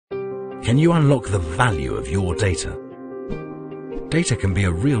Can you unlock the value of your data? Data can be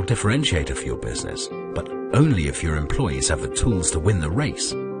a real differentiator for your business, but only if your employees have the tools to win the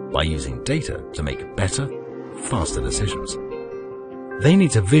race by using data to make better, faster decisions. They need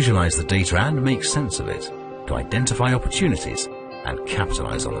to visualize the data and make sense of it, to identify opportunities and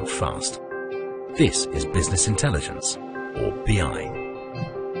capitalize on them fast. This is business intelligence, or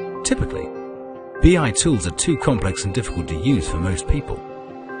BI. Typically, BI tools are too complex and difficult to use for most people,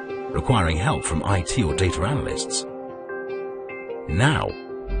 requiring help from IT or data analysts. Now,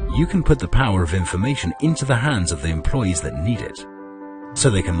 you can put the power of information into the hands of the employees that need it, so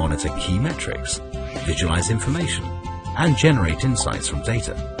they can monitor key metrics, visualize information, and generate insights from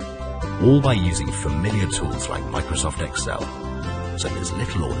data, all by using familiar tools like Microsoft Excel, so there's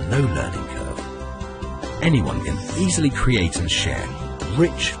little or no learning curve. Anyone can easily create and share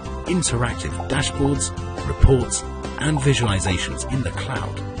rich, interactive dashboards, reports, and visualizations in the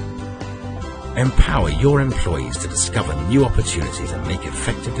cloud. Empower your employees to discover new opportunities and make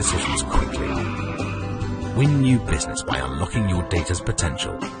effective decisions quickly. Win new business by unlocking your data's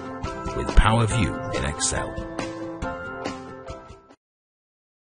potential with PowerView in Excel.